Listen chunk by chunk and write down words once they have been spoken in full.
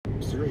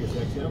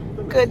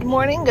Good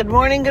morning, good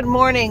morning, good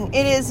morning.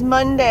 It is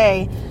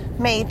Monday,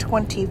 May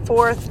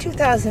 24th,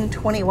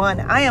 2021.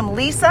 I am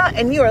Lisa,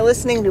 and you are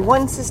listening to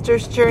One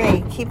Sister's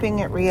Journey, Keeping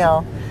It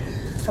Real,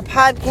 a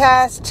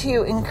podcast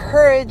to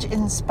encourage,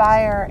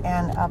 inspire,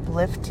 and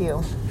uplift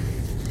you.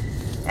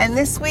 And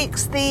this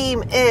week's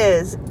theme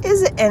is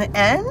it an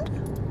end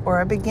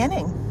or a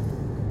beginning?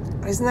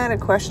 Isn't that a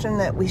question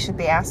that we should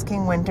be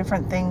asking when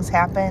different things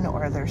happen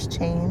or there's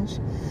change?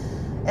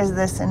 Is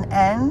this an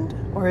end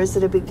or is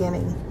it a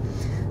beginning?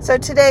 So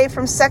today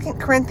from 2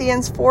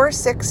 Corinthians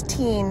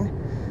 4:16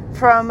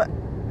 from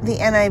the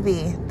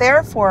NIV.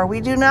 Therefore, we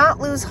do not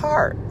lose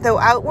heart. Though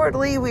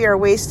outwardly we are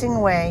wasting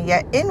away,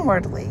 yet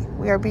inwardly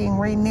we are being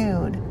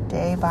renewed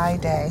day by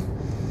day.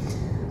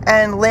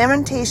 And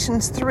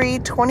Lamentations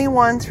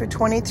 3:21 through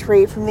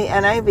 23 from the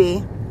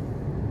NIV.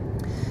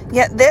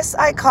 Yet this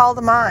I call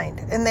to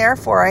mind, and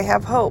therefore I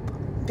have hope.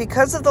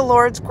 Because of the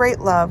Lord's great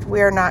love,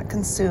 we are not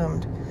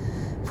consumed.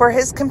 For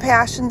his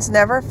compassions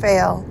never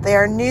fail. They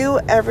are new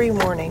every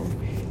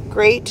morning.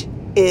 Great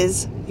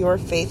is your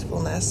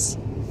faithfulness.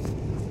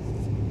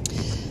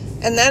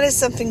 And that is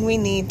something we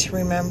need to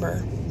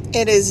remember.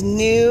 It is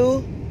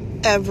new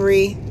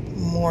every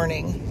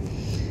morning.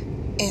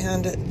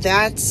 And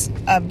that's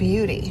a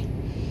beauty.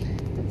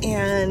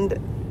 And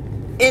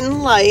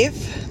in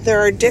life, there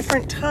are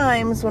different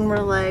times when we're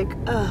like,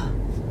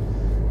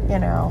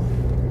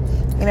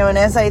 and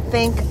as I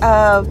think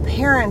of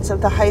parents of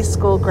the high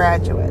school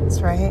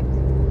graduates, right?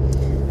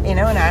 And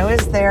I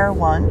was there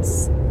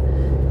once.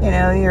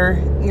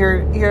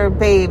 Your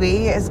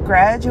baby is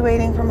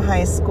graduating from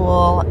high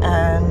school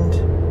and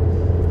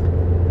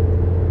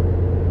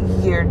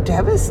you're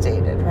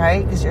devastated,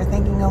 right? Because you're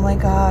thinking, oh my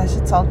gosh,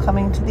 it's all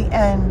coming to the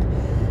end.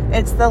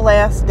 It's the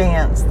last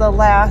dance, the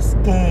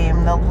last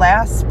game, the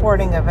last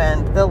sporting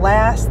event, the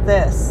last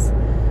this.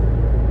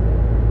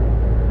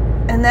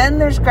 And then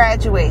there's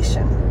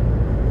graduation.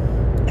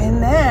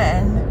 And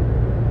then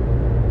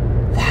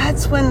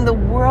that's when the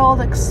world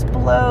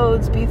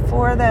explodes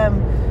before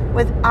them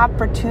with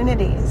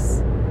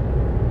opportunities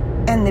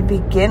and the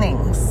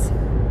beginnings.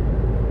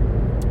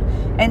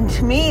 And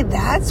to me,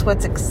 that's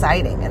what's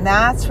exciting. And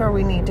that's where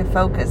we need to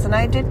focus. And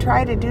I did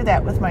try to do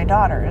that with my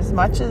daughter as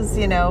much as,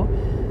 we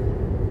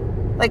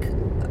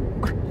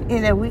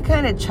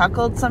kind of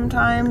chuckled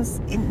sometimes,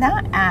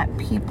 not at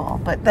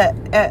people, but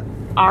at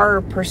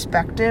our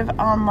perspective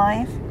on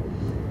life.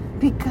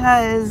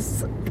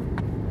 Because,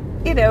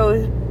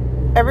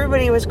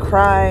 everybody was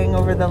crying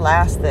over the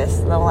last this,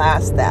 the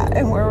last that.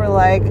 And we were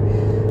like,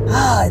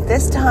 at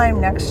this time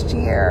next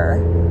year,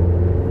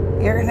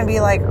 you're going to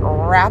be like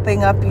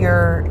wrapping up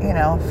your,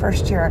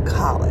 first year of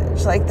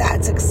college. Like,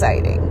 that's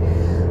exciting.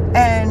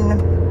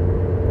 And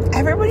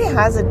everybody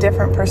has a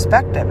different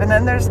perspective. And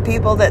then there's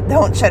people that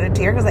don't shed a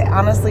tear because they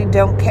honestly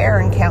don't care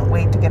and can't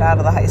wait to get out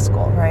of the high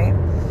school, right?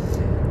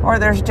 Or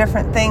there's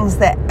different things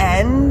that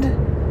end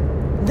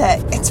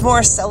that it's more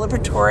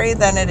celebratory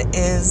than it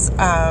is,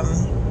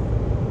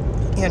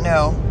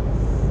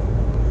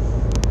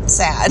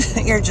 sad.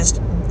 You're just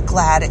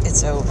glad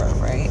it's over,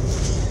 right?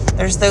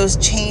 There's those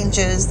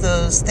changes,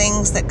 those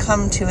things that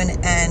come to an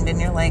end, and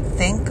you're like,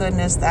 thank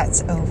goodness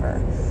that's over.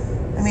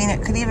 I mean,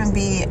 it could even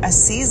be a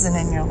season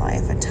in your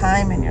life, a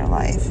time in your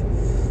life,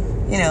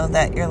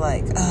 that you're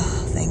like,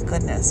 oh, thank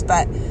goodness.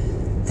 But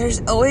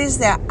there's always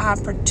that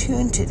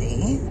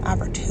opportunity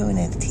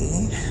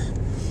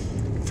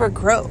for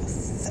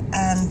growth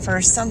and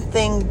for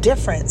something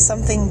different,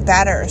 something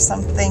better,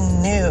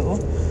 something new.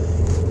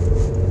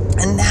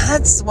 And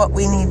that's what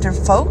we need to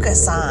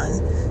focus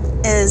on,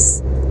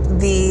 is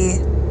the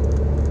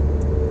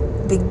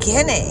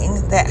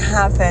beginning that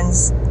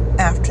happens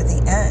after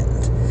the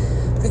end.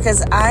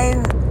 Because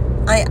I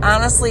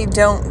honestly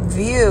don't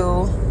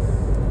view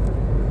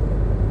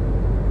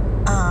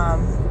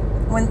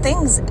when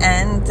things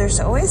end, there's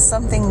always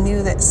something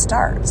new that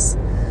starts.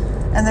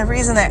 And the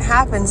reason that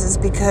happens is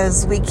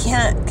because we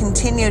can't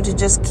continue to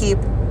just keep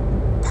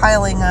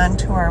piling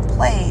onto our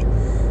plate,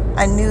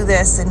 I knew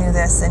this, I knew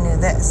this, I knew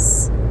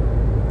this.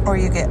 Or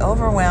you get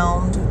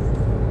overwhelmed,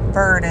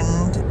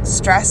 burdened,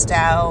 stressed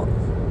out,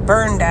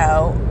 burned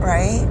out,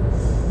 right?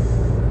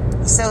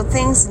 So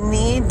things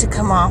need to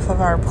come off of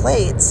our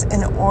plates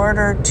in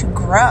order to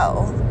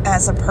grow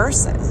as a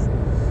person.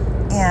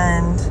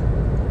 And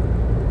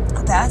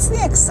that's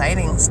the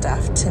exciting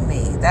stuff to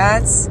me.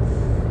 That's,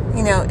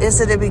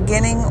 is it a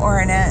beginning or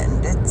an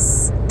end?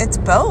 It's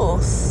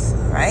both,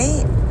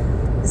 right?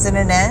 Is it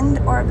an end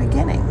or a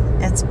beginning?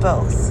 It's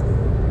both.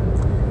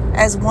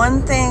 As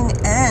one thing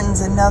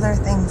ends, another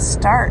thing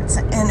starts.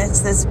 And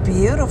it's this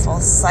beautiful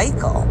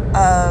cycle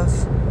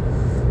of,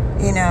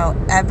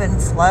 ebb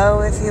and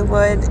flow, if you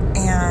would.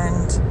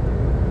 And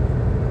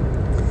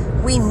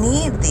we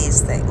need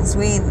these things.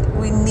 We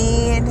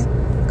need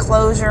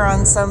closure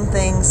on some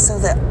things so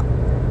that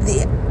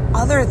the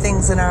other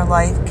things in our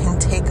life can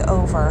take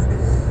over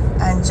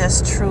and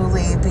just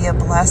truly be a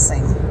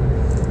blessing.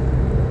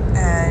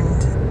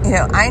 And,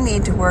 I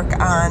need to work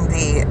on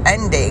the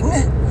ending,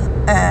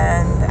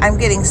 and I'm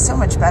getting so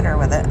much better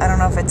with it. I don't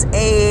know if it's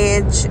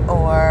age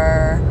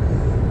or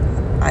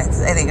I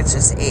think it's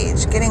just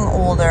age. Getting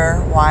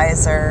older,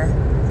 wiser,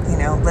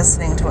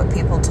 listening to what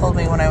people told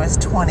me when I was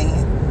 20.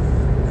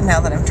 And now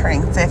that I'm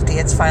turning 50,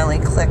 it's finally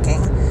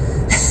clicking.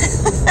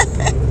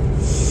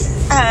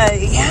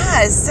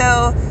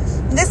 So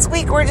this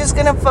week we're just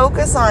going to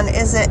focus on,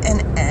 is it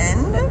an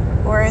end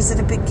or is it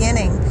a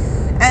beginning?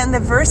 And the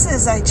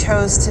verses I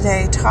chose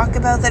today talk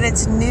about that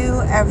it's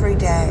new every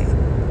day.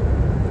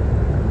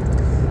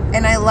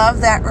 And I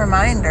love that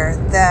reminder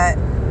that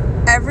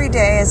every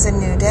day is a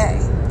new day.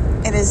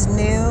 It is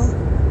new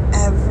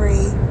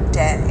every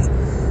day.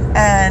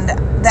 And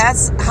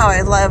that's how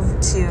I love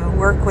to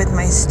work with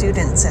my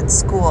students at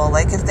school.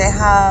 Like if they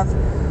have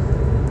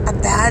a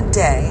bad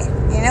day,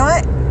 you know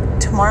what?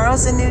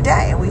 Tomorrow's a new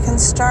day. We can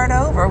start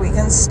over. We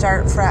can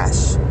start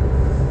fresh.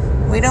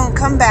 We don't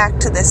come back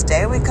to this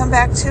day. We come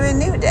back to a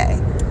new day.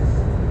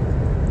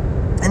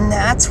 And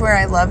that's where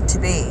I love to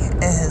be,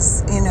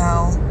 is, in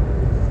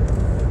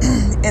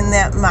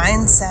that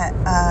mindset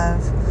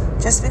of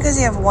just because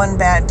you have one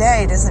bad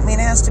day doesn't mean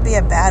it has to be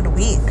a bad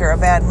week or a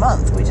bad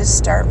month. We just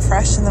start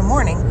fresh in the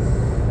morning.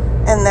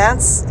 And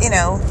that's,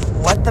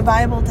 what the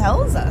Bible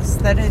tells us,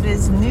 that it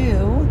is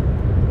new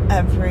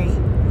every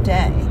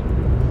day.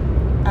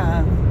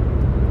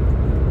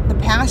 The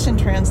Passion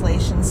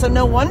Translation. So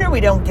no wonder we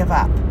don't give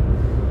up.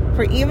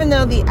 For even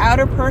though the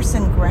outer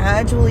person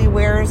gradually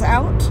wears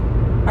out,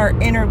 our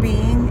inner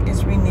being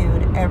is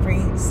renewed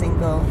every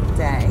single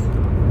day.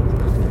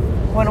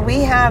 When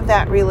we have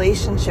that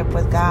relationship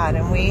with God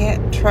and we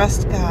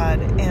trust God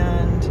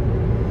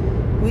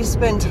and we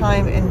spend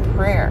time in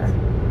prayer,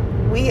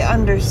 we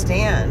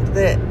understand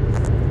that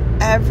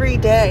every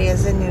day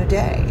is a new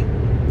day.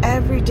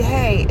 Every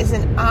day is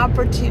an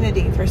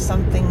opportunity for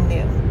something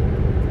new.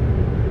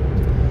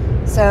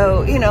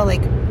 So,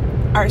 like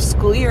our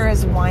school year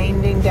is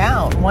winding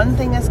down. One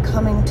thing is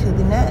coming to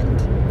an end.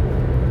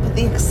 But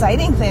the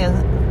exciting thing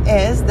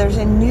is there's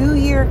a new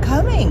year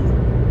coming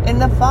in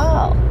the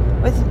fall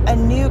with a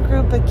new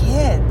group of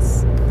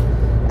kids.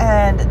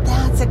 And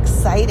that's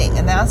exciting.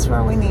 And that's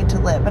where we need to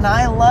live. And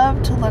I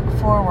love to look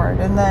forward.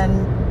 And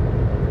then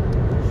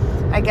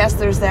I guess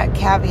there's that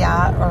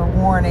caveat or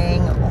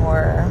warning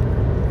or,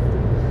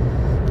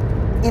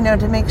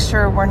 to make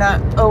sure we're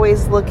not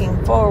always looking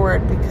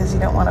forward, because you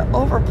don't want to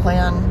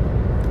overplan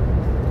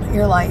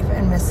your life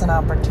and miss an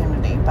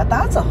opportunity. But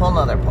that's a whole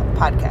nother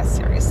podcast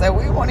series, so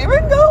we won't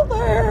even go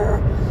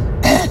there.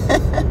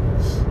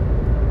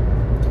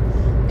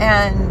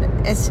 And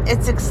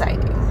it's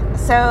exciting.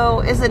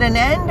 So is it an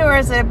end or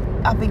is it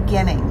a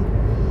beginning?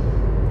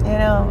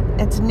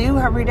 It's new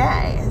every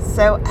day.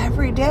 So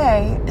every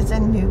day is a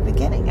new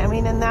beginning.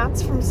 And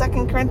that's from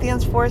 2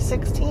 Corinthians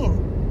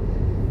 4:16.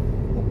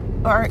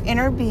 Our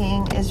inner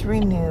being is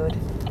renewed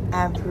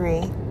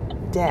every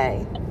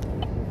day.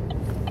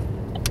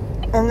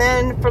 And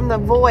then from the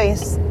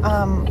Voice,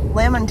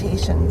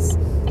 Lamentations.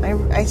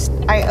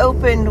 I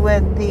opened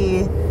with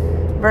the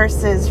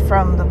verses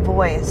from the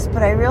Voice,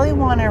 but I really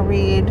want to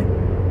read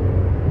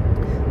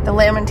the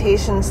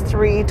Lamentations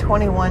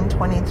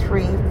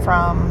 3:21-23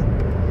 from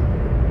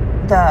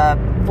the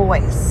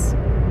Voice,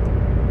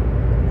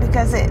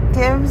 because it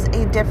gives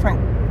a different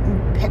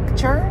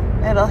picture.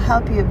 It'll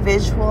help you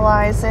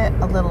visualize it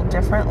a little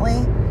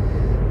differently.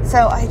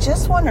 So I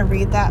just want to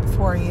read that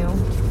for you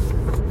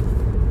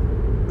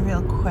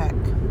real quick.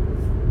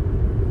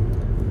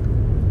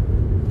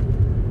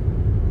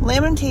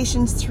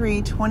 Lamentations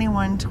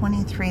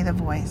 3:21-23, the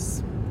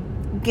Voice.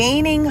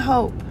 Gaining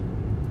hope,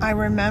 I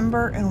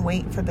remember and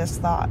wait for this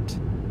thought.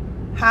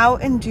 How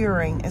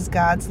enduring is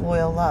God's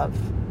loyal love.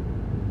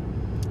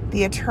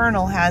 The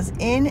Eternal has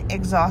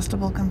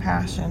inexhaustible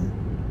compassion.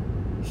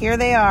 Here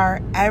they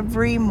are,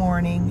 every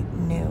morning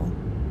new.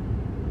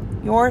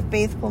 Your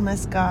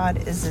faithfulness, God,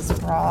 is as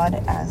broad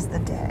as the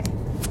day.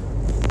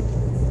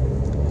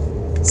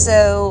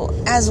 So,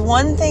 as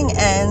one thing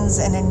ends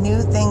and a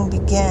new thing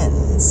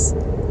begins,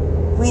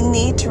 we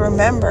need to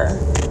remember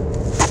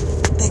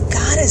that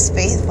God is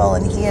faithful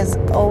and He is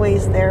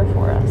always there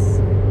for us.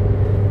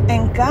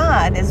 And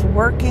God is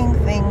working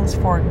things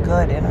for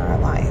good in our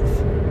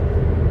life.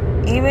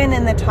 Even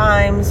in the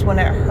times when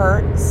it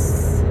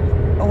hurts,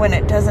 when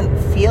it doesn't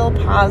feel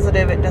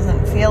positive, it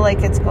doesn't feel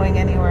like it's going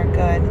anywhere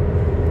good,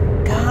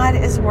 God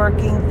is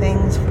working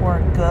things for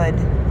good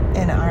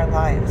in our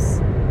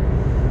lives.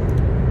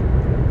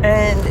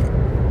 And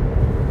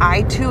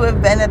I too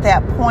have been at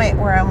that point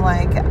where I'm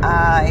like,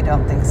 I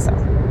don't think so.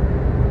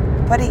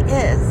 But He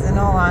is, in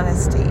all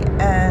honesty.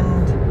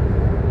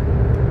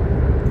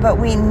 But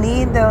we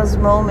need those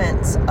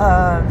moments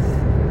of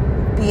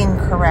being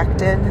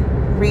corrected,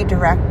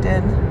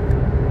 redirected,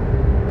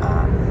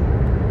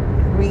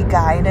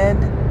 re-guided,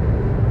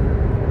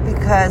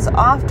 because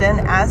often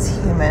as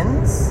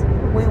humans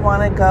we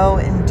want to go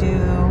and do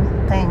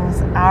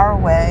things our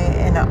way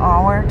in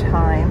our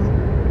time.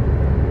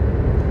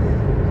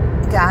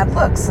 God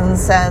looks and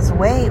says,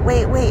 wait,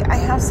 I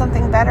have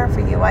something better for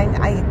you. I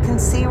can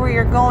see where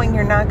you're going.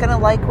 You're not going to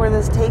like where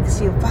this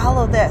takes you.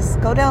 Follow this.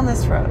 Go down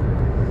this road.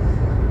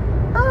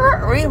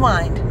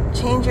 Rewind.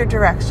 Change your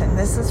direction.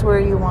 This is where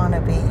you want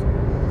to be.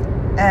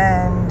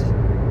 And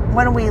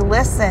when we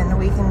listen,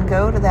 we can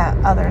go to that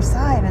other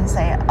side and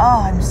say,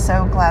 oh, I'm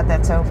so glad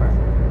that's over.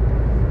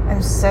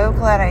 I'm so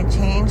glad I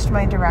changed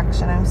my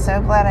direction. I'm so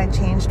glad I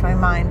changed my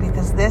mind,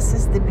 because this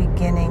is the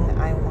beginning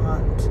I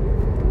want.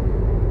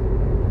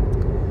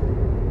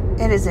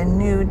 It is a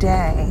new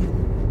day.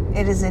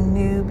 It is a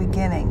new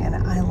beginning, and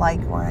I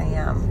like where I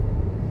am.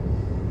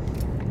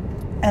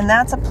 And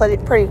that's a pretty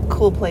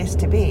cool place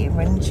to be.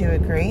 Wouldn't you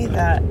agree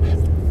that,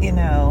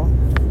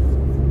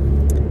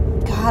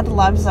 God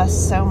loves us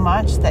so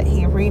much that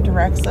he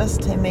redirects us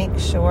to make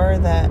sure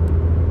that,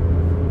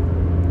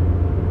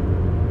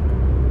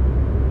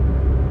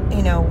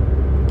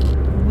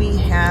 we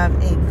have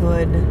a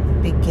good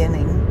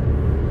beginning.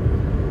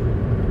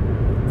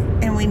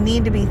 And we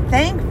need to be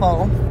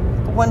thankful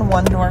when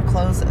one door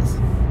closes.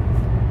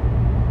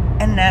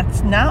 And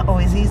that's not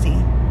always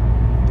easy.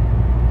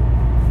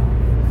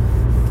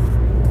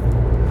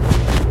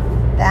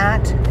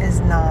 That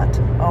is not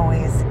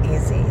always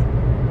easy.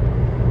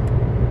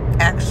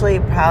 Actually,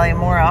 probably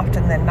more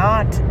often than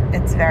not,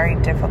 it's very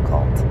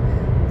difficult.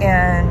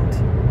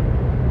 And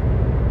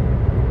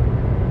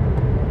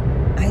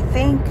I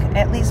think,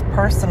 at least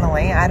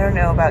personally, I don't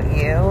know about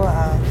you,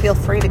 feel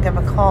free to give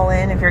a call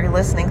in. If you're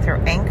listening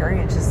through Anchor,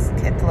 you just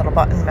hit the little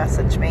button,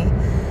 message me.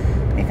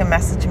 You can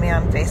message me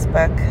on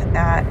Facebook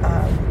at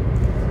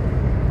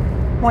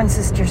One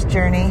Sister's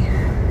Journey,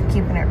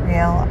 keeping it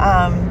real.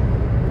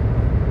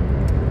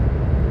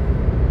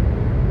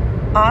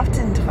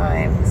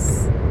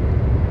 Oftentimes,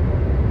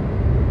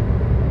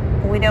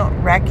 we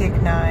don't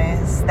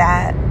recognize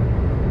that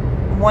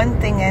one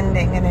thing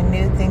ending and a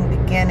new thing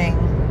beginning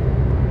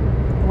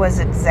was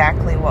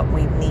exactly what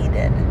we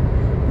needed.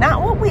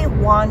 Not what we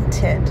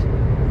wanted,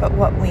 but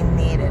what we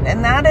needed.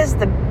 And that is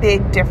the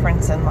big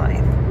difference in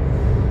life.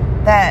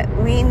 That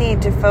we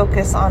need to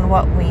focus on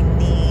what we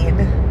need,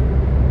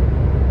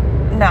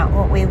 not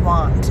what we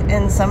want.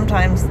 And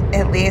sometimes,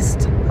 at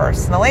least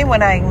personally,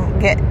 when I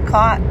get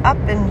caught up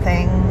in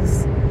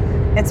things,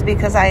 it's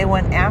because I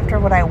went after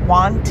what I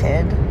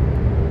wanted,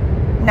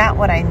 not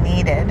what I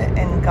needed.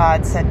 And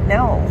God said,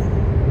 no,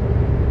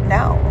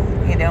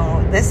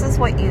 this is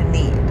what you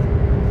need.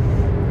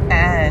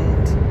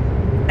 And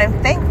I'm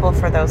thankful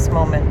for those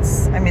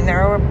moments. I mean,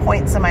 there were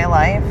points in my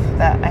life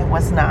that I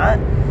was not.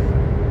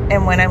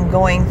 And when I'm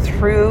going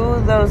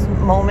through those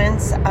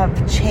moments of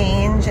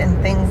change and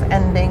things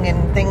ending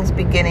and things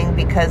beginning,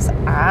 because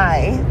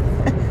I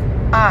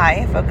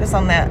focus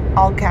on that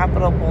all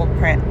capital bold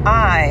print,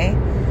 I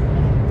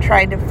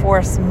tried to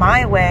force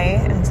my way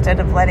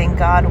instead of letting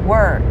God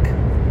work.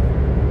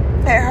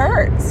 It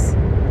hurts.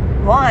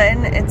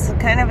 One, it's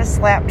kind of a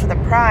slap to the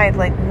pride.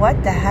 Like,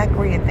 what the heck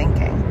were you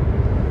thinking?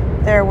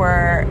 There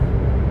were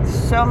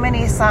so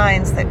many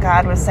signs that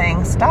God was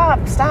saying, stop,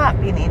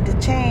 you need to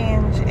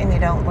change, and you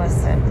don't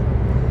listen.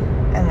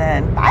 And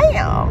then,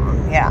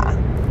 bam, yeah.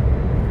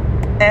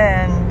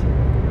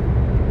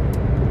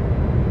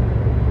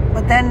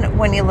 But then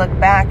when you look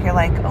back, you're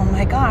like, oh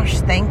my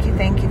gosh, thank you.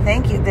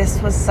 This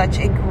was such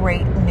a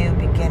great new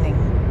beginning.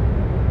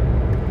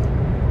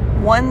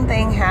 One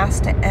thing has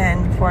to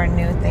end for a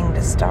new thing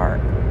to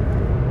start.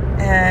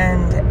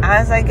 And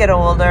as I get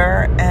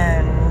older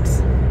and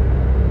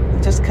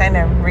just kind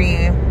of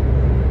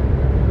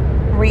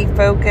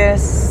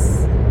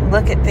refocus,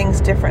 look at things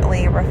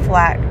differently,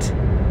 reflect,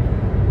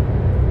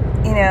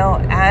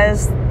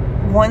 as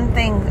one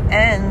thing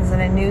ends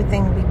and a new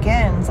thing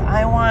begins,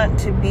 I want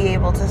to be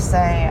able to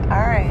say, all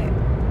right,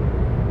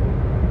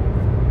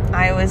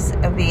 I was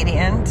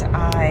obedient,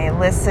 I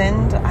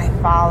listened, I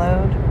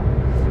followed,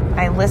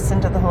 I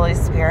listened to the Holy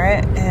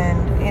Spirit.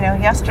 And,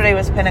 yesterday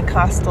was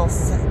Pentecostal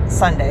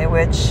Sunday,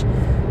 which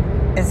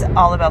is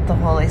all about the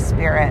Holy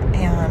Spirit.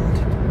 And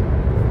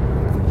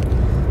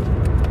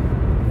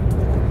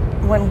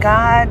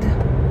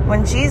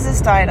when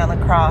Jesus died on the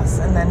cross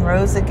and then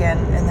rose again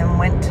and then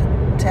went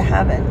to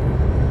heaven,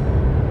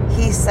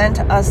 he sent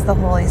us the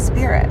Holy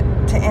Spirit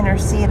to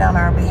intercede on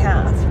our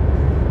behalf.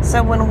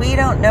 So when we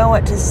don't know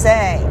what to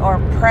say or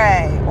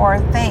pray or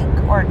think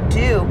or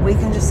do, we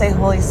can just say,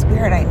 Holy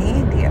Spirit, I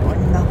need you.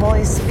 And the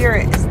Holy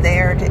Spirit is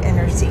there to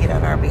intercede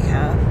on our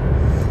behalf.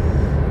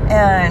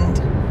 And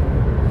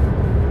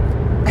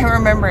I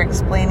remember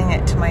explaining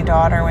it to my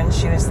daughter when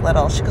she was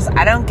little. She goes,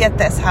 I don't get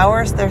this. How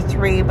are there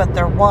 3, but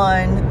they're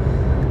 1?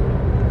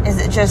 Is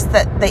it just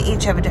that they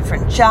each have a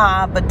different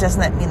job, but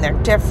doesn't that mean they're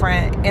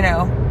different,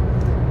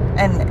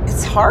 And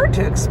it's hard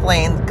to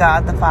explain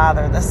God the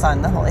Father, the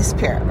Son, the Holy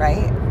Spirit,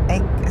 right?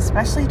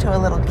 Especially to a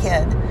little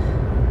kid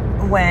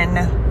when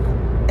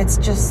it's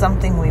just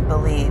something we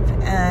believe.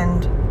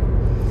 And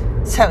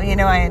so,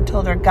 I had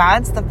told her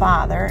God's the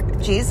Father,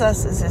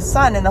 Jesus is his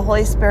Son, and the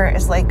Holy Spirit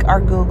is like our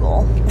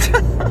Google.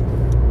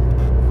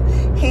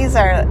 He's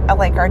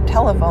our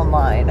telephone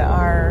line, and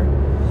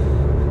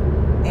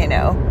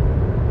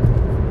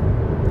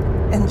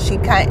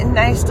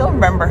I still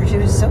remember her. She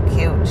was so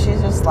cute. She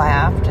just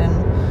laughed, and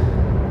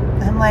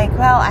I'm like,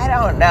 well, I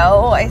don't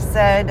know. I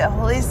said,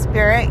 Holy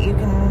Spirit, you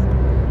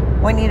can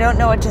when you don't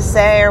know what to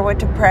say or what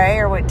to pray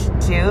or what to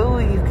do,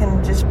 you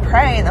can just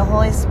pray, and the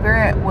Holy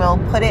Spirit will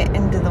put it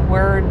into the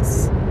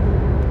words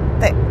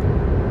that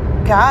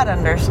God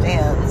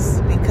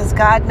understands, because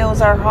God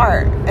knows our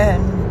heart.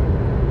 And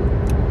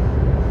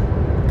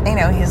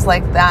He's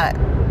like that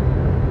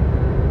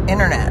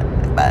internet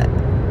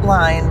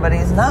line, but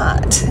He's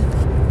not.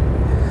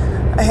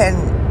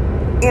 And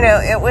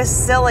it was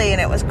silly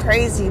and it was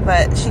crazy,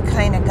 but she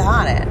kind of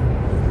got it.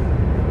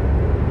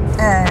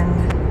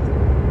 And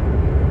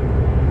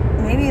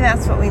maybe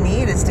that's what we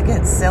need, is to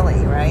get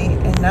silly, right?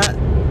 And not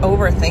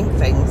overthink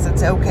things.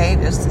 It's okay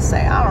just to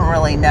say, I don't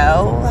really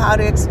know how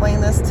to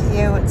explain this to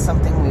you. It's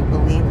something we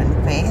believe in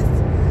faith.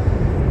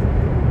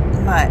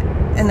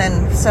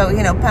 So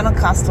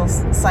Pentecostal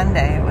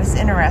Sunday, it was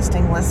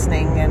interesting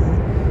listening and,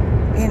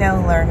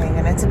 learning.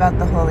 And it's about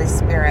the Holy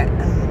Spirit.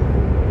 And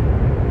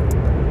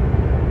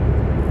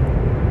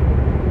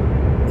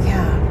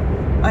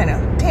I know.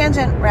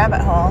 Tangent,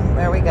 rabbit hole.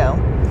 There we go.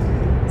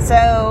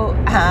 So,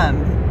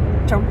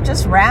 to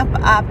just wrap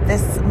up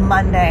this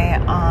Monday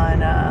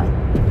on,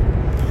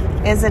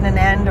 is it an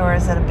end or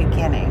is it a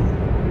beginning?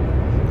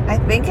 I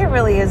think it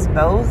really is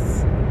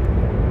both.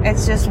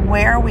 It's just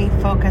where we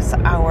focus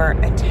our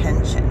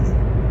attention.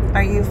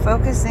 Are you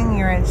focusing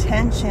your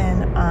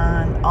attention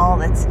on all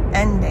that's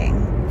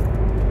ending?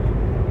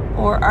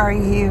 Or are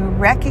you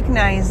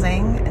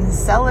recognizing and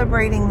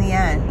celebrating the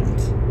end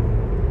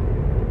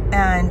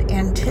and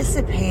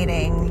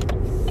anticipating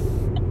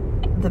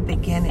the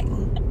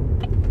beginning?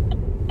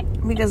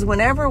 Because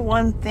whenever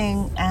one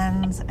thing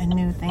ends, a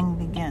new thing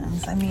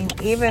begins. I mean,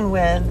 even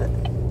with,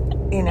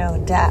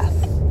 death,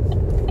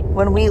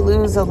 when we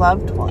lose a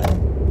loved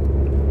one,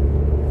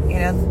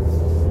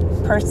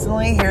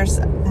 personally, here's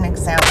an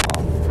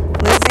example.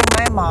 Losing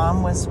my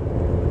mom was,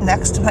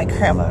 next to my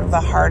grandmother, the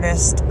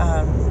hardest,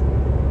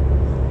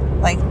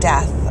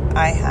 death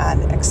I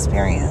had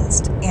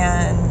experienced.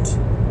 And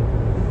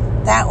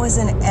that was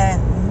an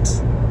end.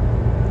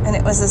 And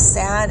it was a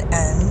sad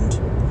end.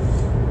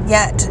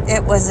 Yet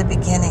it was a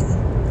beginning.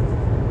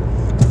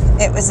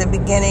 It was a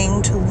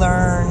beginning to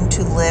learn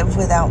to live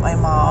without my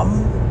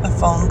mom, a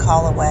phone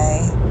call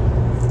away.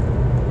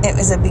 It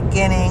was a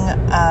beginning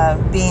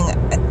of being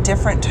a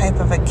different type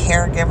of a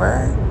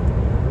caregiver,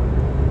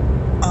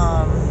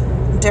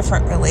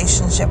 different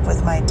relationship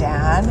with my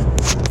dad.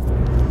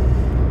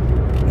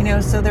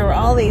 So there were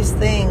all these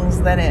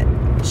things that it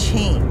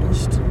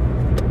changed.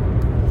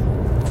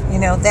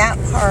 That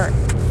part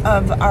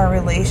of our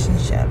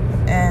relationship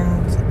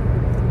and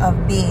of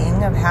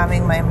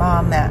having my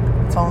mom that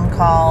phone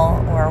call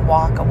or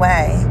walk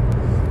away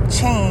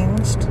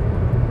changed.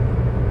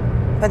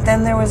 But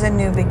then there was a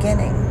new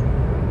beginning.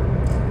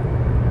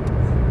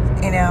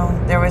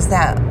 There was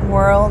that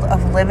world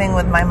of living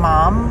with my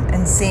mom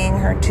and seeing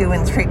her 2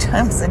 and 3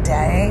 times a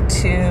day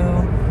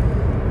to,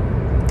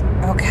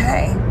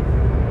 okay,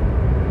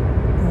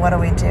 what do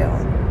we do?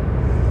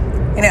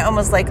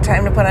 Almost like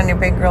time to put on your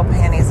big girl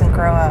panties and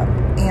grow up.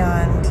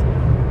 And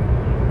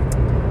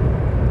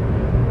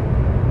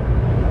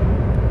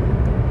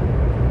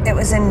it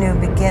was a new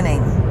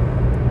beginning.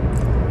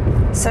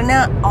 So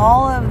not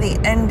all of the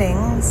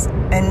endings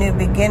and new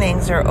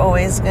beginnings are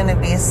always going to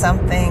be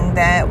something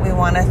that we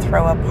want to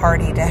throw a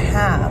party to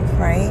have,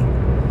 right?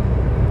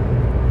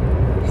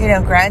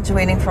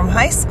 Graduating from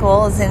high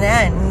school is an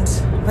end,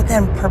 but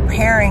then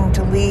preparing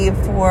to leave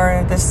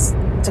for this,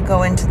 to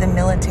go into the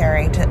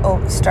military,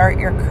 to start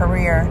your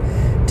career,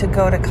 to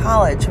go to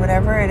college,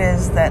 whatever it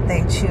is that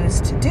they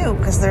choose to do,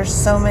 because there's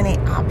so many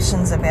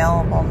options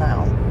available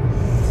now.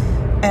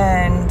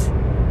 And,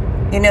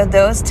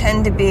 those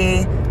tend to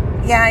be,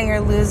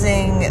 you're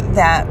losing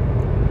that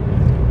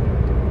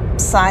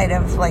side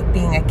of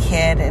being a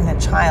kid in a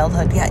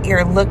childhood, yet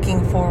you're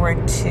looking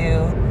forward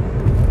to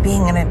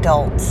being an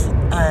adult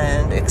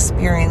and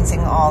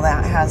experiencing all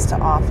that has to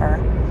offer.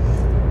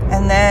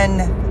 And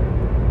then,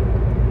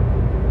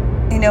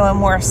 a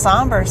more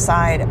somber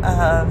side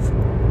of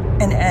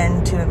an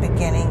end to a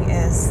beginning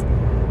is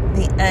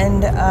the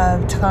end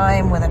of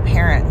time with a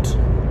parent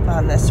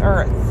on this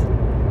earth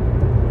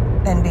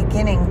and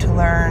beginning to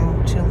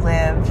learn to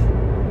live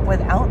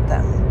without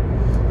them.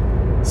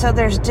 So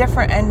there's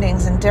different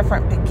endings and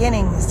different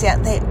beginnings,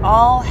 yet they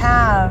all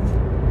have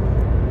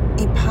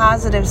a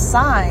positive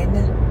side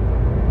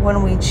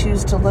when we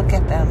choose to look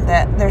at them.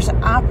 That there's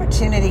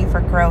opportunity for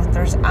growth,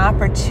 there's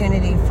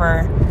opportunity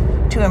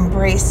to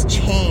embrace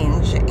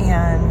change,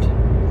 and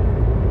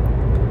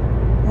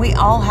we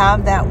all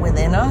have that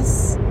within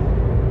us.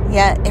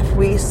 Yet if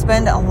we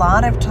spend a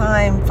lot of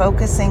time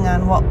focusing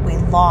on what we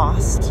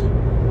lost,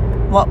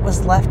 what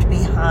was left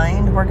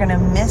behind, we're going to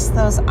miss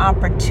those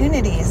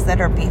opportunities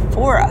that are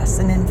before us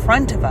and in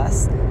front of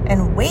us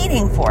and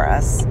waiting for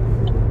us,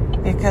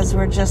 because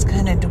we're just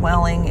kind of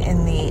dwelling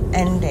in the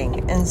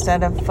ending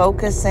instead of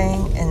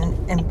focusing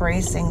and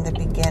embracing the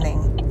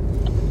beginning.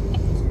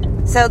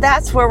 So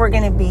that's where we're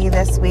going to be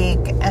this week.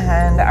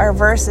 And our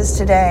verses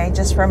today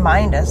just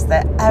remind us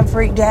that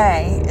every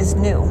day is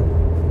new.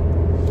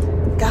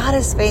 God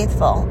is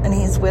faithful and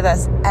He's with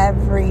us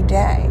every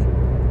day.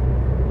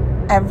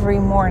 every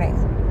morning.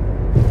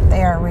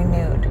 They are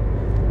renewed.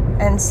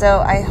 And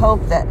so I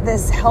hope that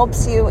this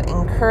helps you,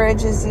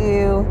 encourages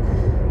you,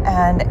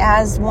 and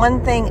as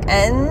one thing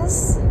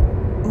ends,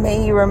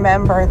 may you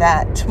remember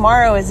that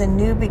tomorrow is a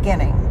new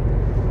beginning.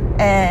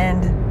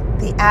 And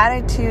the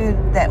attitude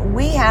that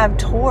we have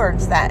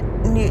towards that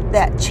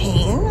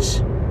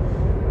change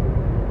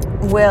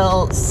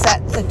will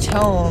set the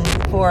tone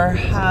for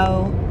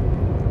how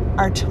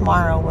our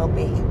tomorrow will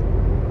be.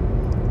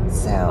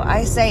 So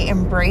I say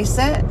embrace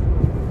it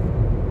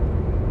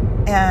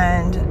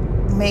and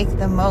make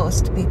the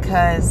most,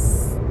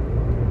 because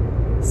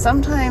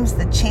sometimes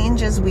the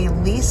changes we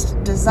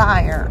least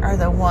desire are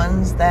the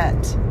ones that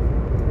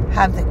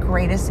have the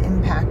greatest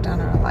impact on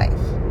our life.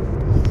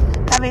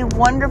 Have a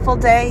wonderful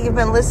day. You've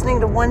been listening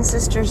to One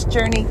Sister's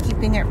Journey,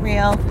 Keeping It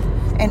Real,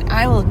 and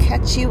I will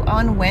catch you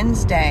on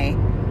Wednesday.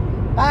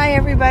 Bye,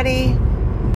 everybody.